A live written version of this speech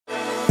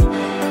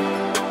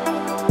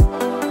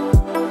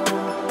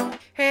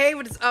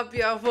up,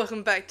 y'all?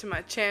 Welcome back to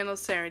my channel,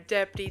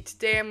 Serendipity.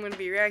 Today I'm going to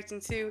be reacting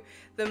to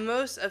the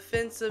most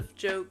offensive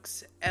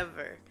jokes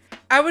ever.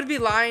 I would be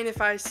lying if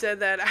I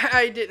said that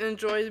I didn't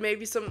enjoy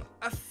maybe some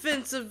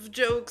offensive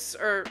jokes,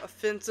 or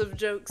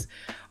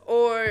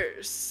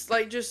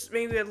like just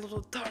maybe a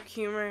little dark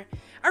humor.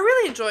 I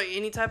really enjoy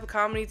any type of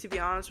comedy, to be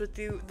honest with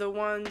you. The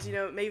ones, you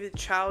know, maybe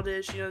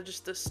childish, you know,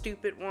 just the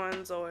stupid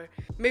ones, or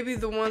maybe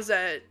the ones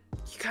that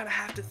you kind of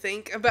have to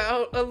think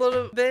about a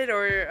little bit,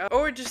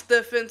 or just the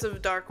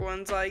offensive dark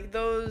ones. Like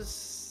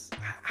those,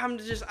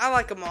 I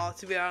like them all,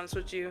 to be honest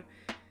with you.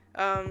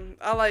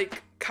 I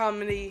like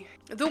comedy.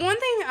 The one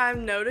thing I've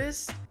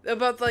noticed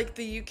about like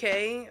the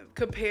UK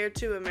compared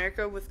to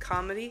America with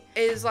comedy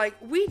is like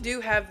we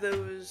do have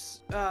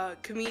those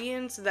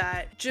comedians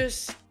that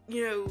just,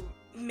 you know,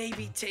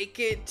 maybe take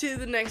it to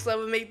the next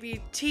level,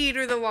 maybe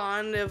teeter the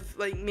line of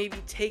like maybe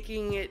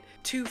taking it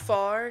too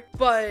far,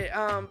 but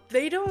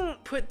they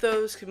don't put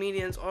those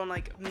comedians on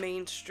like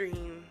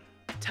mainstream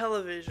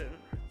television.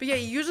 But yeah,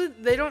 usually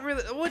they don't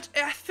really, which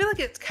I feel like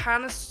it's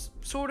kind of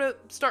sort of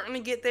starting to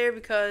get there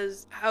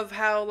because of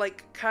how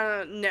like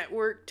kind of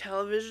network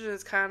television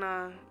is kind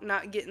of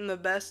not getting the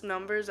best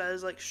numbers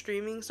as like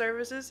streaming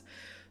services.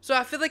 So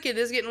I feel like it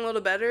is getting a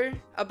little better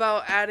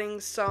about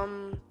adding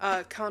some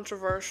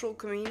controversial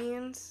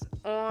comedians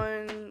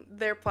on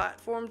their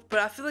platforms. But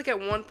I feel like at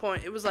one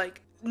point it was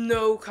like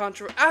no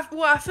controversy. I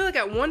feel like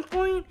at one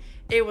point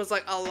it was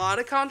like a lot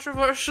of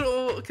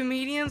controversial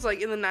comedians,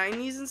 like in the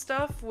 90s and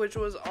stuff, which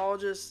was all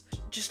just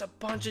a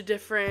bunch of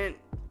different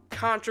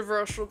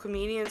controversial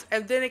comedians.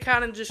 And then it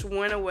kind of just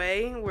went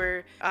away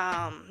where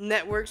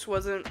networks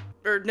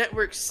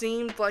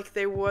seemed like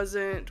they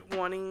wasn't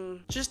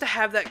wanting just to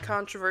have that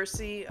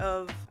controversy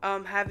of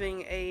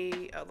having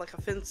a like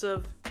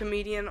offensive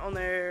comedian on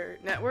their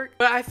network.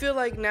 But I feel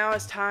like now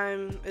as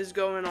time is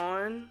going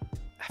on,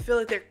 I feel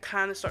like they're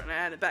kind of starting to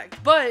add it back.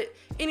 But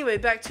anyway,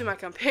 back to my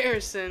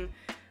comparison.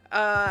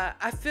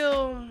 I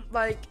feel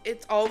like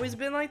it's always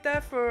been like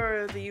that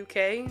for the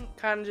UK.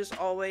 Kind of just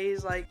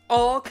always like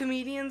all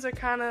comedians are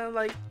kind of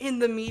like in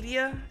the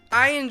media.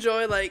 I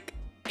enjoy like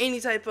any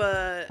type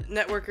of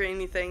network or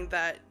anything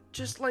that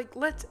just like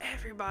lets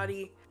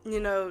everybody,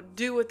 you know,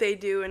 do what they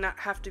do and not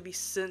have to be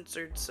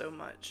censored so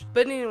much.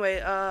 But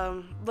anyway,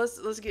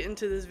 let's get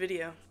into this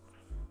video.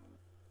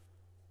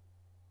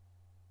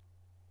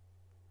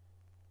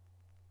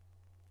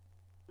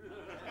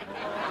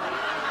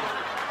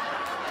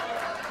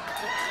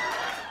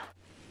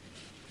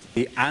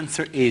 The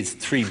answer is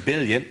 3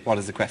 billion. What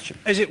is the question?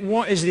 Is it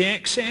what is the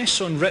excess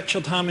on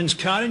Richard Hammond's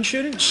car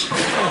insurance?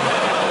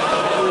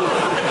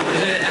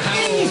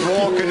 He's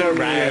walking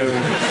around.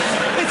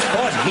 It's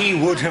what he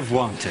would have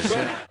wanted.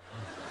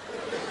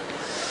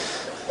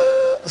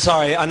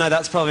 Sorry, I know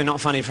that's probably not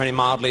funny for any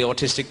mildly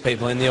autistic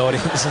people in the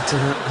audience.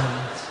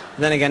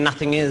 Then again,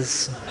 nothing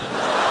is.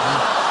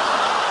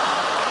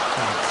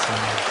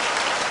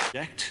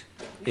 Subject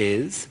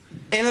is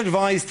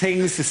ill-advised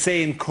things to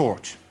say in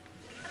court.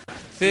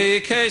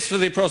 The case for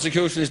the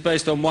prosecution is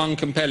based on one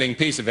compelling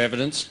piece of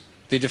evidence.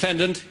 The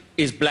defendant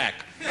is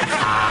black.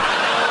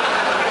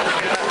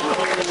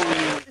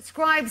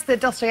 Describes the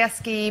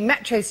𝐋𝐤𝐤𝐤𝐞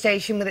metro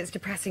station with its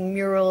depressing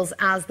murals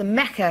as the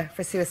Mecca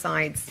for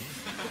suicides.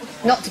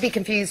 Not to be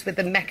confused with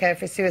the Mecca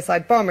for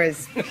suicide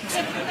bombers,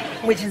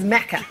 which is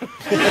Mecca.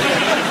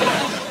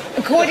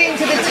 According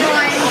to the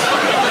Times...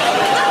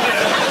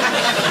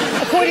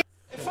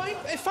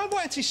 If I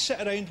wanted to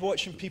sit around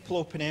watching people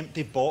open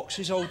empty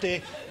boxes all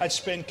day, I'd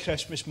spend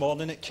Christmas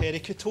morning at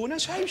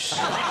𝐂𝐤𝐤𝐞's house.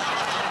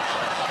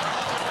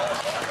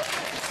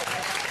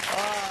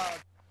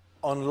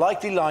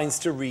 Unlikely lines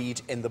to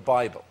read in the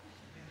Bible.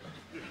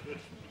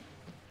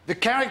 The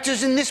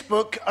characters in this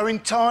book are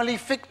entirely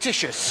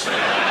fictitious.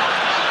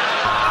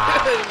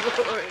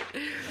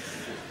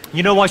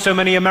 You know why so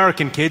many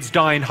American kids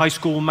die in high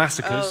school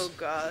massacres? Oh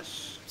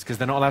gosh. It's because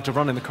they're not allowed to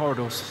run in the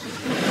corridors.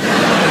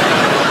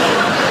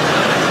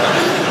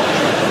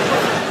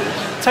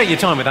 Take your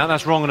time with that,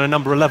 that's wrong on a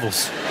number of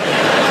levels.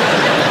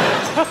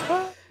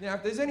 Now,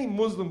 if there's any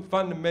Muslim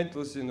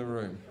fundamentalists in the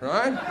room,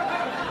 right?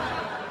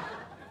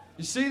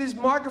 You see this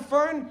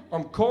microphone?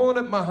 I'm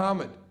calling it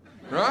Muhammad,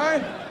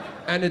 right?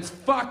 And it's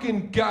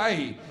fucking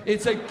gay.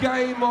 It's a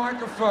gay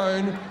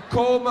microphone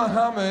called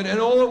Muhammad, and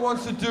all it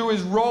wants to do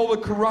is roll the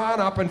Quran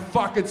up and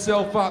fuck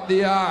itself up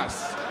the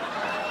ass.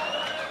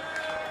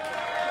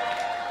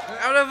 I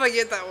don't know if I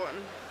get that one.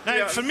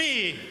 Now, for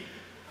me,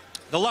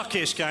 the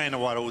luckiest guy in the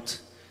world,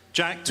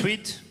 Jack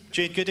Tweed,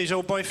 Jade Goody's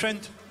old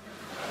boyfriend.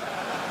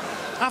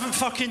 I haven't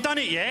fucking done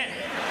it yet.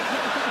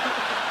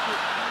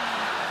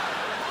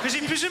 Because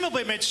he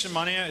presumably made some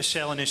money out of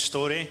selling his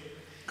story.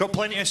 Got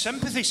plenty of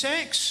sympathy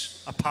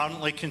sex,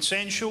 apparently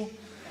consensual.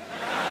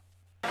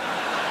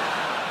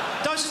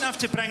 Doesn't have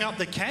to bring up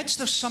the kids,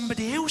 there's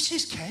somebody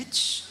else's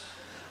kids.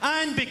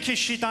 And because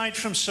she died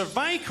from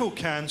cervical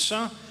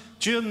cancer,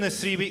 during the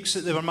 3 weeks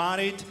that they were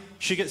married,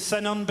 she got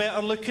thinner and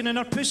better looking and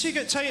her pussy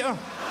got tighter.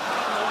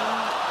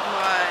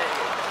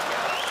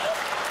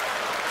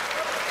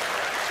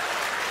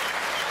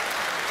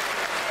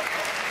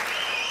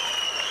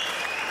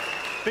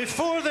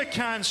 Before the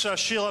cancer,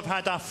 she'll have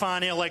had a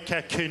fanny like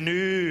a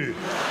canoe. You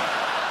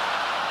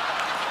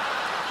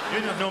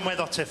wouldn't have known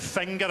whether to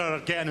finger her or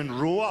get in and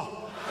rower.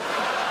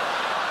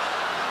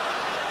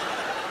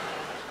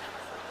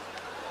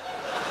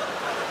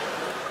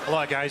 A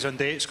lot of guys on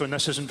dates going,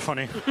 this isn't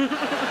funny.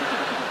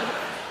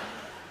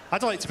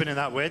 I'd like to be in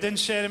that wedding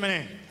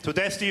ceremony. Till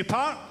death do you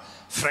part?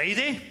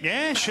 Friday?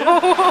 Yeah, sure.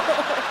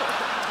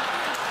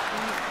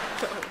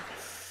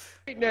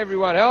 Greeting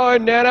everyone. Hello,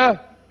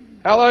 Nana.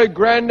 Hello,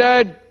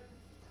 Grandad.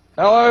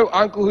 Hello,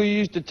 Uncle who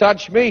used to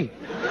touch me.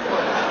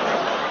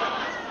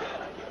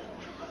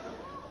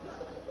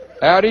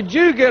 How did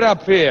you get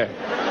up here?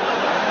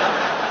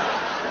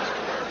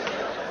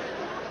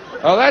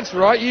 Oh, that's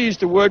right. You used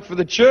to work for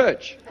the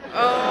church. Oh, my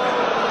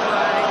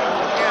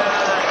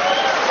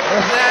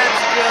God.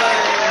 That's good.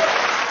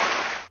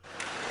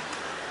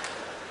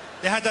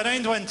 They had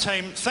around one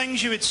time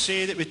things you would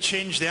say that would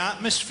change the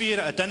atmosphere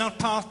at a dinner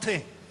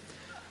party.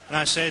 And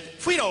I said,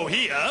 if we're all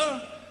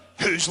here,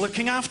 who's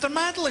looking after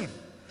Madeline?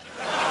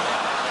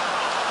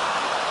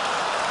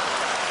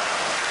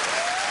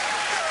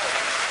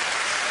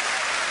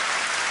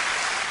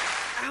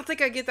 I don't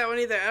think I get that one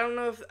either. I don't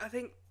know if... I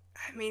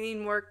may need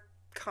more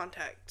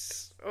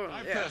context. Oh,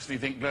 I personally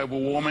think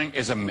global warming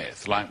is a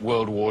myth, like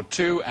World War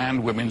II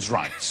and women's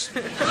rights.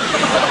 No,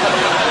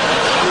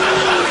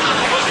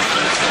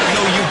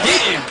 you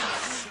didn't!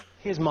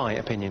 Here's my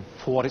opinion,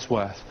 for what it's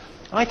worth.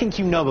 I think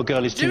you know a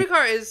girl is Jimmy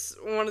Carr is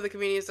one of the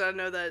comedians that I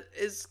know that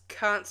is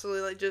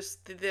constantly like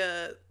just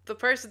the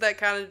person that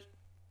kind of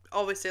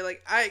always say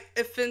like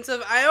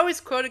offensive. I always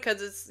quote it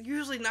because it's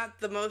usually not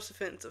the most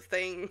offensive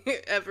thing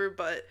ever,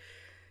 but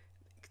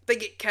they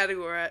get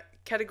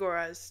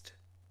categorized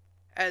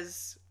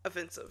as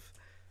offensive.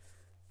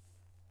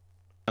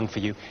 For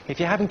you, if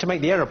you're having to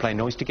make the aeroplane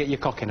noise to get your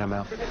cock in her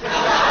mouth.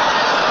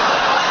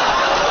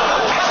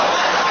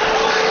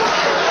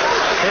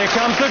 Here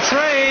comes the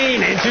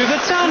train into the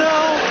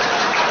tunnel.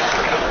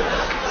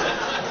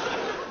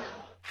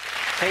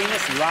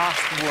 Famous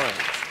last words.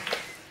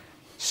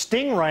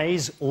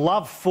 Stingrays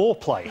love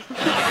foreplay.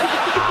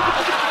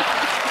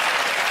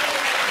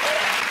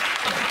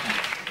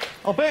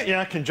 I'll bet you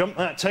I can jump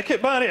that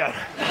ticket barrier.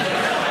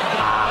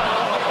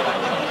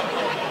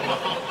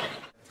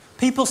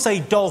 People say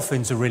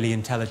dolphins are really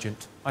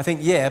intelligent. I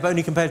think, yeah, but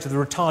only compared to the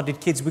retarded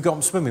kids we got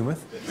them swimming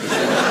with.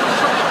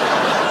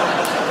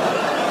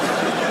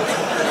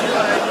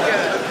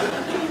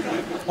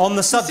 On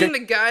the subject... I've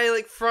seen a guy,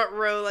 like, front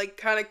row, like,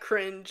 kind of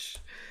cringe.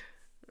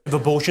 Of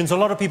abortions, a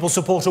lot of people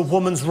support a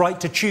woman's right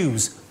to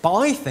choose. But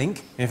I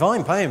think, if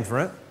I'm paying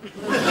for it...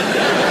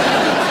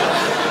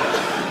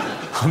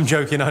 I'm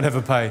joking, I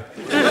never pay.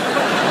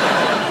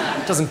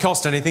 It doesn't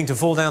cost anything to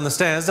fall down the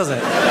stairs, does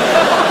it?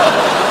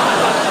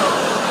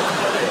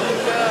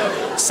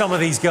 Some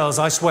of these girls,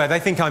 I swear, they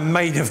think I'm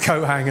made of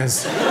coat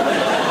hangers.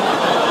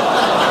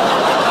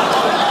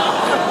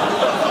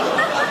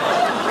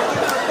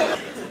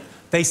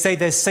 They say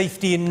there's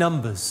safety in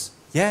numbers.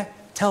 Yeah?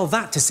 Tell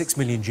that to 6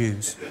 million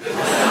Jews.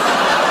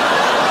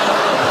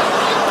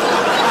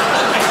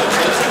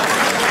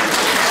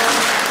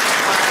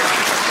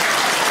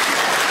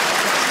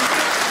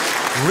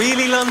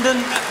 Really,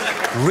 London?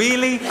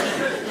 Really?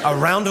 A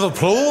round of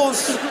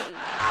applause?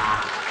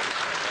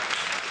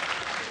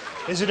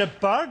 Is it a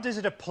bird? Is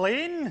it a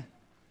plane?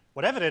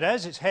 Whatever it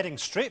is, it's heading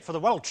straight for the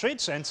World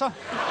Trade Center.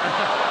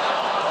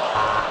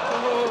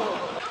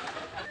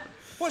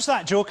 What's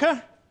that,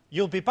 Joker?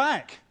 You'll be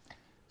back.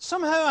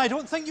 Somehow I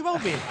don't think you will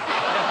be.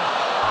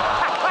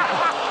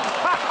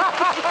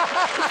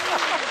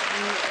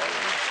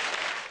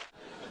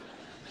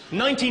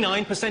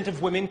 99%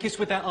 of women kiss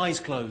with their eyes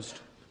closed,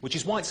 which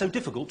is why it's so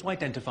difficult to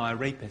identify a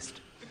rapist.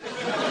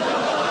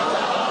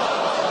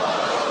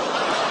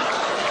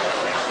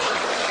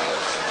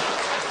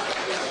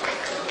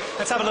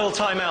 Let's have a little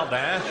time out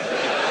there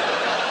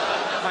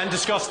and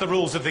discuss the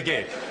rules of the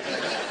gig.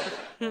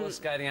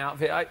 Skating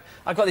outfit.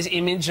 I've got this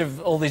image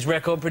of all these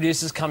record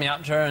producers coming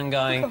up to her and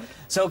going,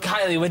 so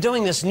Kylie, we're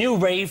doing this new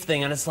rave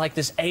thing, and it's like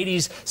this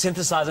 80s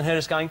synthesizer, and her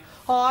just going,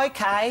 oh,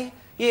 okay,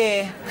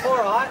 yeah, all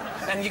right.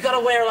 And you got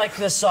to wear like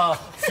this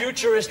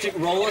futuristic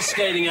roller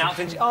skating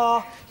outfit.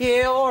 Oh,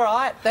 yeah, all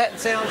right, that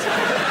sounds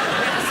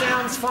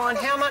fine.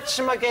 How much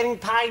am I getting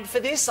paid for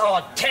this? Oh,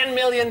 $10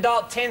 million.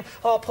 Oh,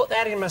 I'll put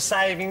that in my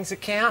savings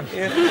account.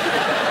 Yeah.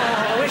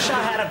 Oh, I wish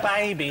I had a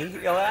baby.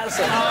 You know, that's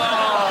it.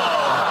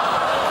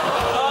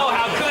 Oh,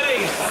 how could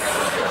he?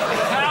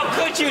 How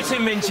could you,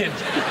 Tim Minchin?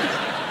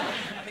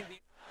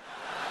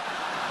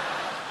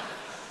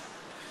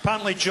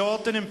 Apparently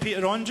Jordan and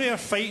Peter Andre are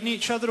fighting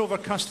each other over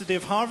custody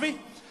of Harvey.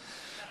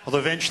 Although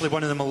eventually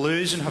one of them will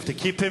lose and have to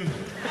keep him.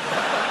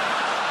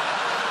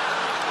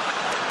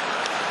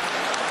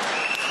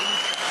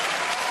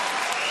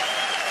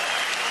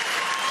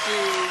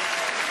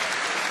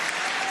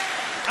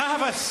 I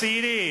have a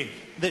theory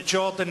that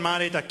Jordan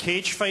married a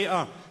cage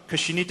fighter because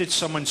she needed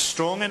someone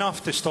strong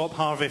enough to stop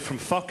Harvey from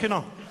fucking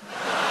her.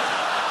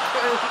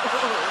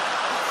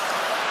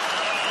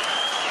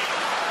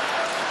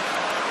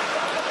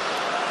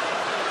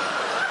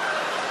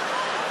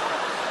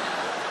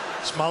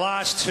 It's my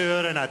last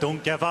tour and I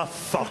don't give a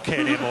fuck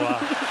anymore.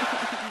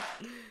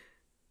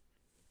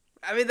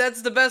 I mean,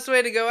 that's the best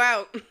way to go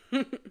out.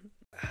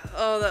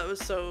 Oh, that was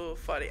so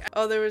funny.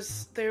 Oh, there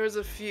was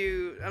a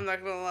few, I'm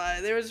not gonna lie,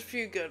 there was a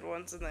few good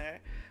ones in there.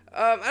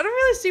 I don't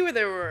really see where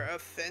they were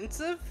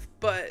offensive,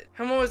 but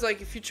I'm always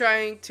like, if you're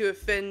trying to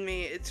offend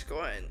me, it's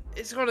going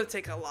to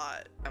take a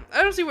lot.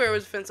 I don't see where it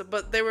was offensive,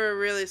 but there were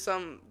really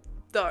some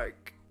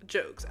dark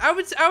jokes. I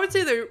would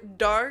say they're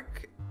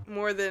dark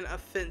more than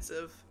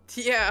offensive.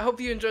 Yeah, I hope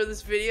you enjoyed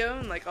this video,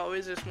 and like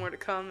always, there's more to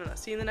come, and I'll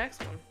see you in the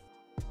next one.